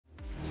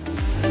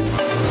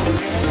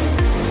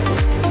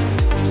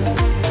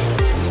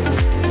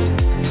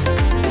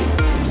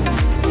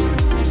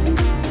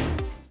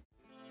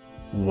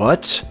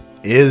What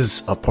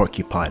is a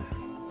porcupine?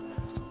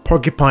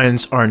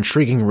 Porcupines are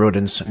intriguing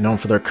rodents known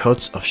for their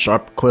coats of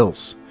sharp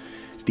quills.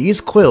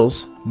 These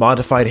quills,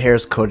 modified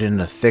hairs coated in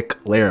a thick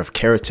layer of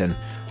keratin,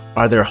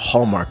 are their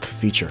hallmark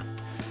feature.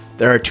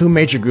 There are two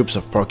major groups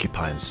of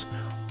porcupines: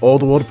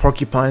 Old World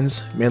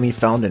porcupines, mainly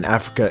found in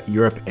Africa,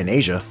 Europe, and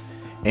Asia,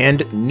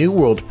 and New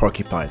World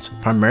porcupines,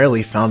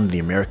 primarily found in the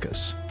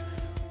Americas.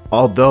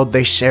 Although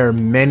they share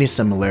many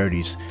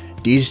similarities,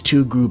 these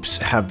two groups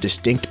have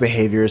distinct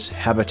behaviors,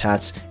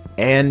 habitats,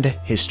 and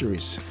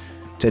histories.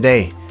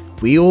 Today,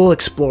 we will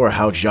explore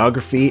how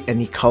geography and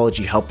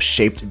ecology help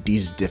shape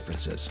these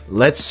differences.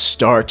 Let's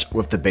start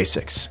with the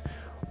basics.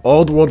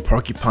 Old World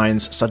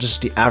porcupines, such as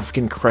the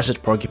African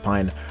crested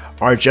porcupine,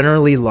 are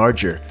generally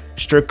larger,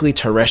 strictly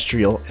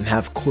terrestrial, and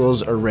have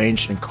quills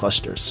arranged in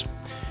clusters.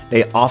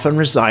 They often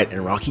reside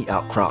in rocky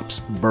outcrops,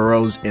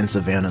 burrows, and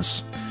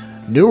savannas.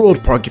 New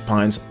World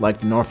porcupines, like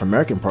the North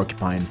American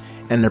porcupine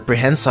and the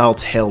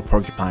prehensile-tailed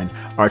porcupine,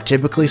 are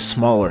typically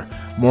smaller,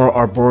 more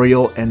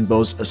arboreal, and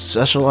boast a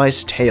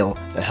specialized tail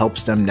that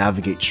helps them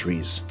navigate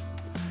trees.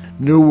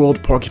 New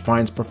World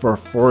porcupines prefer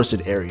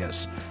forested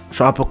areas,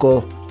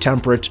 tropical,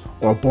 temperate,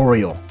 or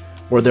boreal,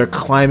 where their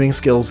climbing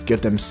skills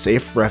give them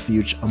safe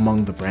refuge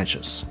among the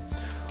branches.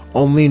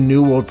 Only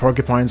New World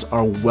porcupines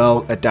are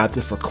well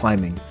adapted for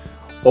climbing.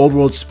 Old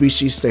World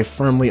species stay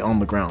firmly on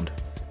the ground.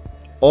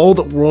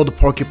 Old World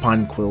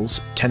porcupine quills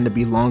tend to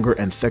be longer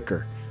and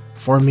thicker,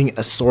 forming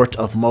a sort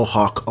of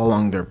mohawk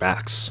along their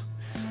backs.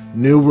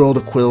 New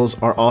World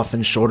quills are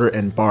often shorter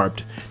and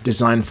barbed,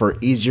 designed for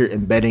easier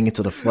embedding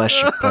into the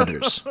flesh of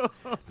predators.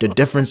 The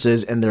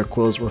differences in their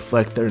quills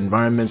reflect their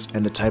environments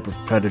and the type of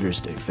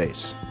predators they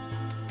face.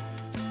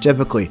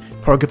 Typically,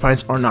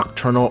 porcupines are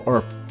nocturnal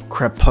or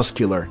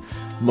crepuscular,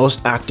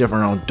 most active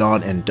around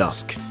dawn and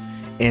dusk.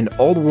 In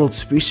Old World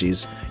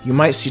species, you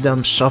might see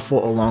them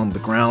shuffle along the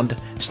ground,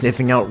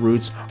 sniffing out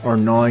roots or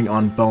gnawing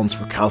on bones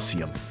for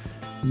calcium.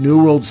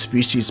 New World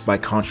species, by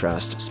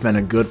contrast, spend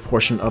a good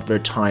portion of their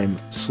time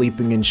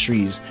sleeping in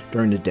trees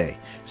during the day,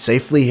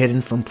 safely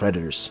hidden from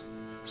predators.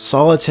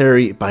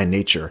 Solitary by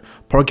nature,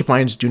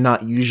 porcupines do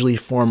not usually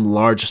form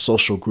large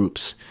social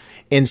groups.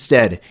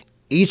 Instead,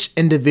 each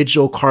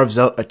individual carves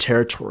out a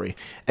territory,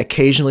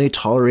 occasionally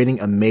tolerating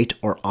a mate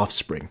or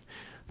offspring.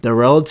 Their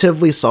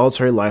relatively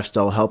solitary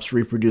lifestyle helps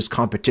reproduce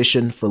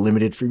competition for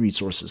limited free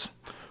resources.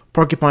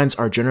 Porcupines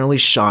are generally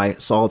shy,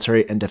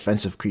 solitary, and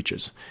defensive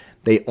creatures.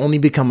 They only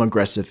become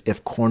aggressive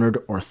if cornered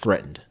or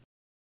threatened.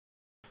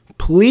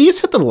 Please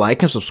hit the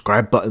like and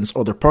subscribe buttons,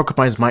 or the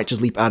porcupines might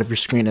just leap out of your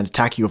screen and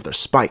attack you with their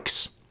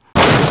spikes.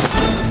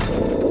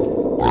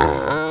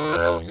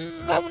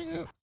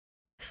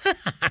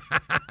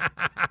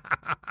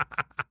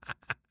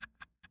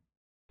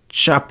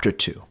 Chapter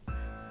 2: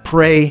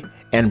 Prey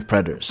and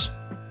Predators.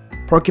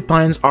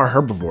 Porcupines are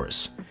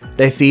herbivores.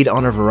 They feed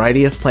on a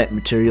variety of plant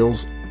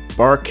materials: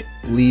 bark,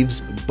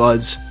 leaves,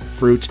 buds,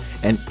 fruit,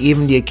 and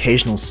even the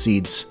occasional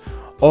seeds.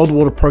 Old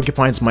World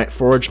porcupines might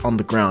forage on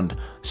the ground,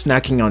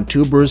 snacking on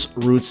tubers,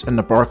 roots, and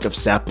the bark of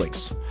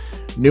saplings.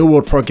 New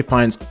World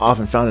porcupines,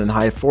 often found in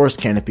high forest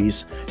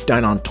canopies,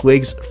 dine on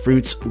twigs,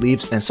 fruits,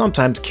 leaves, and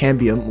sometimes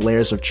cambium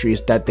layers of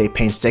trees that they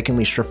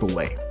painstakingly strip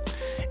away.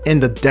 In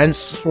the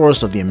dense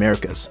forests of the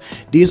Americas,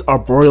 these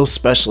arboreal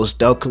specialists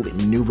delicately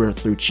maneuver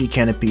through tree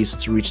canopies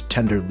to reach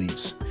tender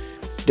leaves.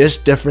 This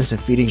difference in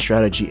feeding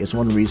strategy is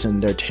one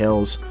reason their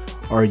tails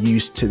are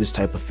used to this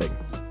type of thing.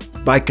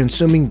 By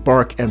consuming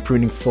bark and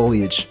pruning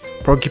foliage,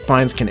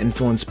 porcupines can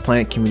influence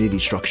plant community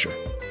structure.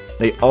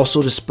 They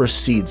also disperse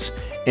seeds,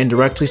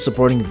 indirectly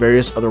supporting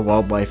various other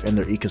wildlife and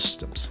their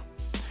ecosystems.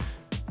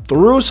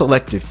 Through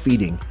selective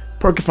feeding,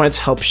 porcupines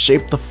help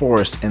shape the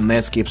forests and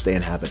landscapes they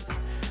inhabit.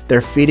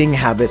 Their feeding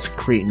habits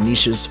create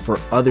niches for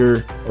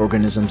other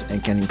organisms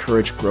and can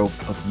encourage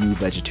growth of new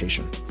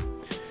vegetation.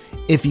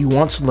 If you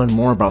want to learn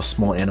more about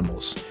small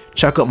animals,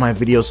 check out my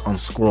videos on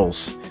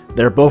squirrels.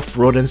 They're both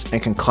rodents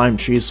and can climb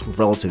trees with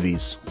relative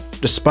ease.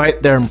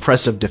 Despite their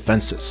impressive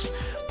defenses,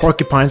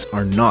 porcupines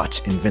are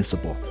not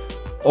invincible.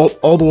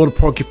 Old World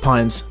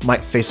porcupines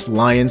might face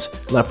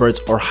lions,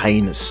 leopards, or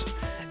hyenas.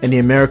 In the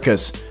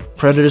Americas,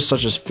 predators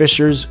such as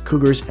fishers,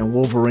 cougars, and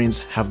wolverines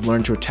have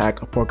learned to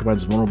attack a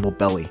porcupine's vulnerable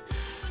belly.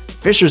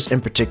 Fishers,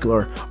 in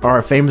particular,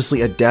 are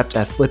famously adept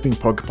at flipping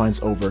porcupines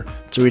over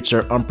to reach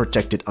their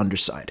unprotected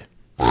underside.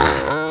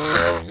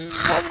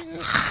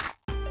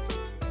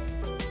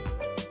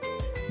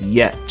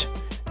 Yet,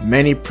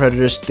 many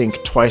predators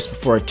think twice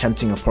before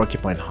attempting a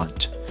porcupine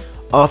hunt.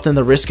 Often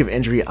the risk of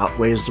injury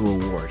outweighs the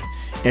reward,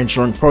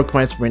 ensuring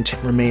porcupines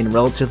remain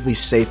relatively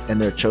safe in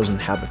their chosen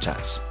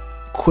habitats.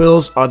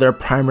 Quills are their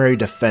primary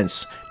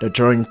defense,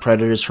 deterring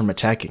predators from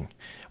attacking.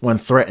 When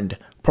threatened,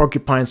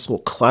 porcupines will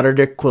clatter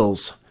their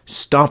quills,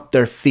 stomp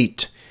their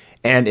feet,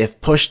 and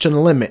if pushed to the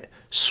limit,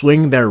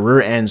 swing their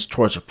rear ends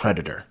towards a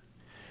predator.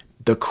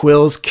 The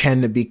quills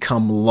can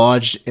become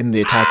lodged in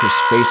the attacker's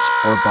face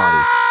or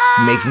body,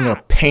 making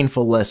a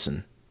painful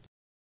lesson.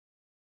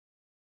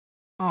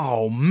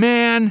 Oh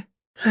man!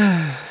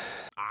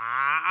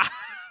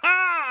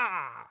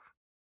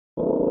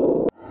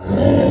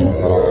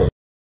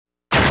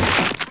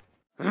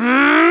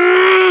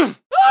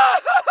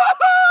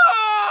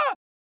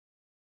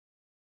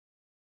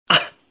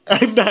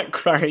 I'm not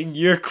crying,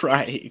 you're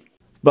crying.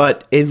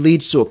 But it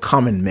leads to a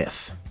common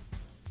myth.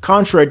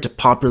 Contrary to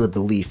popular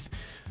belief,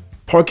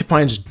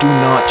 porcupines do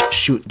not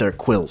shoot their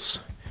quills.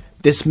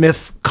 This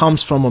myth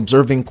comes from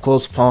observing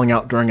quills falling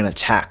out during an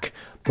attack,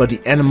 but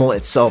the animal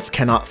itself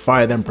cannot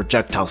fire them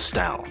projectile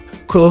style.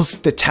 Quills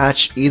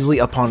detach easily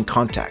upon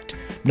contact.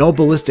 No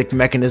ballistic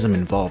mechanism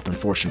involved,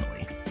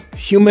 unfortunately.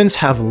 Humans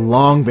have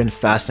long been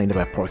fascinated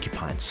by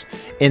porcupines.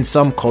 In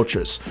some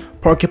cultures,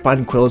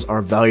 porcupine quills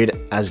are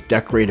valued as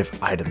decorative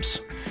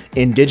items.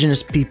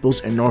 Indigenous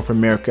peoples in North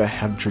America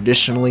have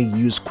traditionally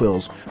used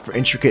quills for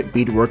intricate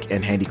beadwork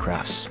and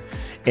handicrafts.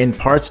 In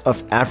parts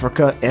of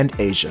Africa and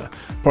Asia,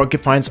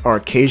 porcupines are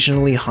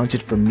occasionally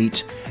hunted for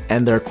meat,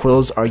 and their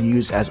quills are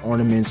used as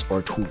ornaments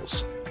or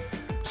tools.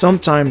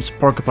 Sometimes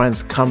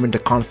porcupines come into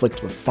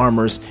conflict with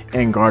farmers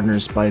and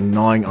gardeners by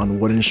gnawing on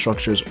wooden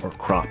structures or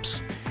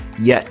crops.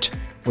 Yet,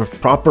 with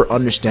proper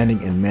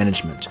understanding and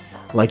management,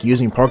 like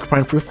using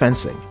porcupine-proof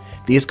fencing,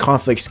 these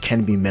conflicts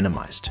can be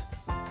minimized.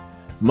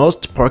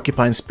 Most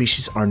porcupine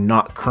species are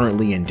not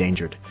currently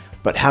endangered,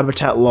 but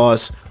habitat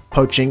laws,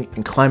 poaching,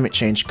 and climate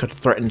change could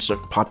threaten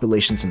certain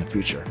populations in the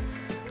future.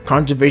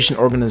 Conservation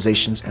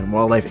organizations and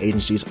wildlife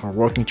agencies are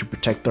working to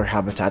protect their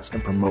habitats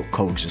and promote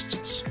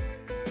coexistence.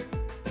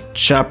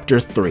 Chapter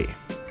 3.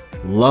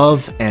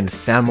 Love and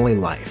Family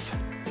Life.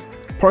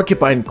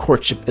 Porcupine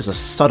courtship is a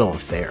subtle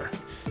affair.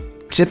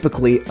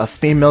 Typically, a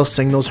female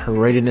signals her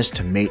readiness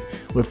to mate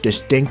with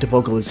distinct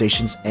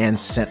vocalizations and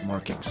scent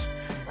markings.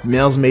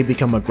 Males may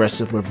become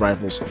aggressive with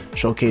rivals,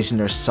 showcasing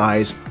their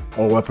size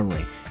or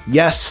weaponry.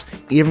 Yes,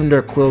 even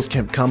their quills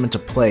can come into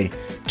play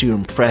to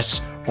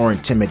impress or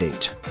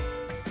intimidate.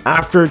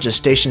 After a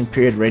gestation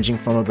period ranging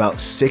from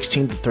about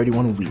 16 to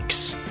 31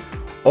 weeks,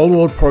 Old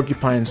World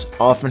porcupines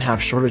often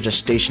have shorter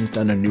gestations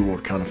than their New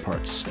World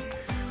counterparts.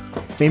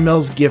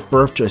 Females give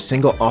birth to a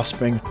single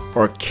offspring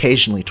or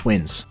occasionally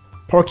twins.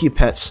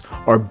 Porcupettes,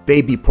 or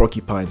baby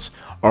porcupines,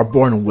 are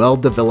born well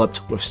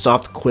developed with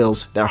soft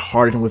quills that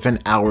harden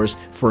within hours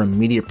for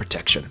immediate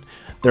protection.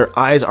 Their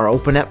eyes are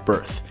open at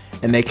birth,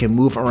 and they can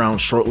move around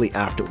shortly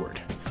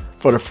afterward.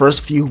 For the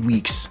first few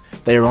weeks,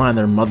 they rely on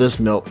their mother's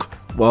milk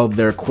while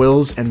their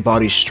quills and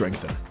bodies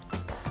strengthen.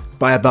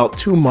 By about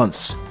 2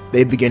 months,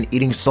 they begin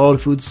eating solid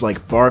foods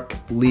like bark,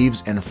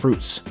 leaves, and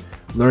fruits,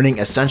 learning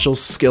essential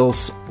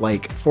skills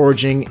like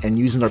foraging and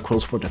using their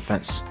quills for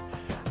defense.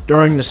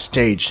 During this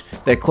stage,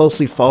 they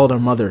closely follow their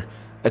mother,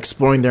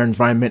 exploring their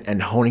environment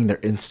and honing their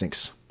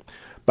instincts.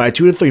 By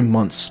 2 to 3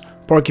 months,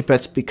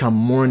 porcupettes become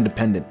more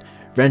independent,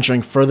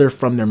 venturing further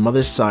from their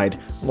mother's side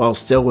while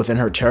still within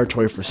her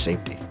territory for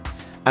safety.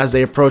 As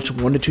they approach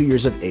 1 to 2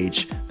 years of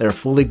age, they are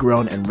fully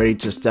grown and ready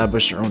to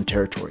establish their own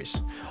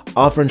territories,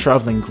 often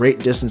traveling great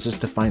distances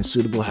to find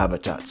suitable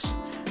habitats.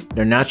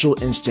 Their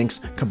natural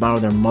instincts combined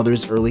with their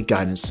mother's early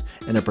guidance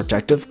and their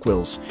protective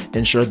quills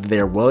ensure that they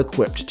are well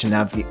equipped to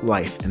navigate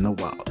life in the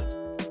wild.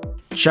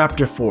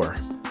 Chapter 4.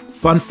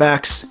 Fun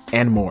Facts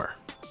and More.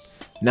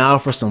 Now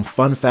for some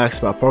fun facts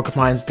about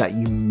porcupines that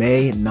you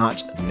may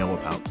not know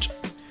about.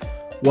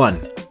 1.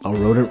 A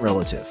rodent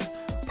relative.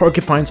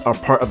 Porcupines are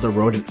part of the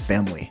rodent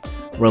family,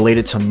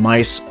 related to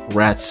mice,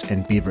 rats,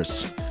 and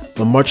beavers,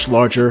 but much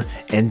larger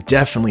and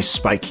definitely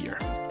spikier.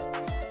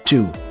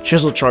 2.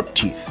 Chisel-sharp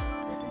teeth.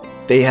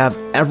 They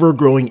have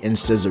ever-growing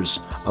incisors,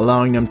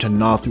 allowing them to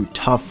gnaw through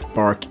tough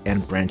bark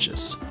and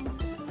branches.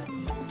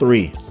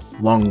 3.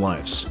 Long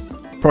lives.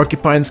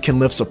 Porcupines can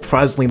live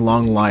surprisingly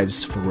long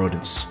lives for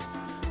rodents.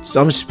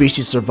 Some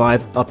species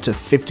survive up to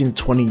 15 to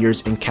 20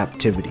 years in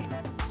captivity.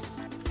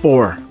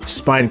 4.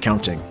 Spine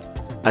counting.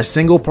 A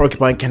single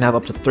porcupine can have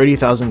up to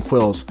 30,000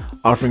 quills,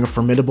 offering a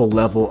formidable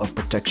level of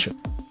protection.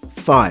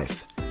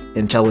 5.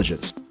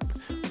 Intelligence.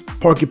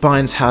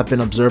 Porcupines have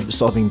been observed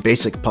solving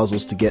basic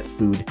puzzles to get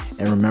food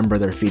and remember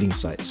their feeding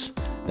sites.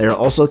 They are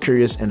also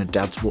curious and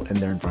adaptable in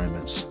their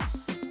environments.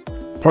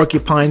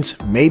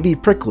 Porcupines may be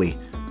prickly,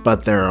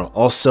 but they are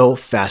also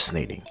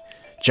fascinating,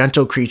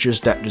 gentle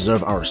creatures that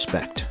deserve our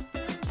respect.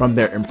 From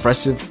their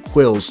impressive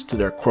quills to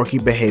their quirky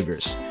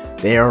behaviors,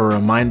 they are a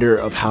reminder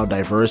of how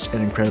diverse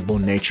and incredible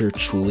nature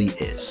truly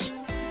is.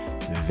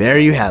 There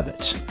you have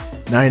it.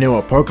 Now you know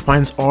what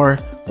porcupines are,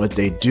 what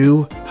they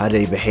do, how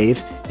they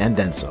behave, and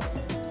then some.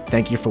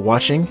 Thank you for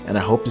watching, and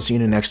I hope to see you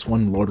in the next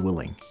one, Lord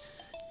willing.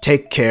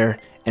 Take care,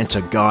 and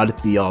to God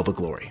be all the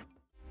glory.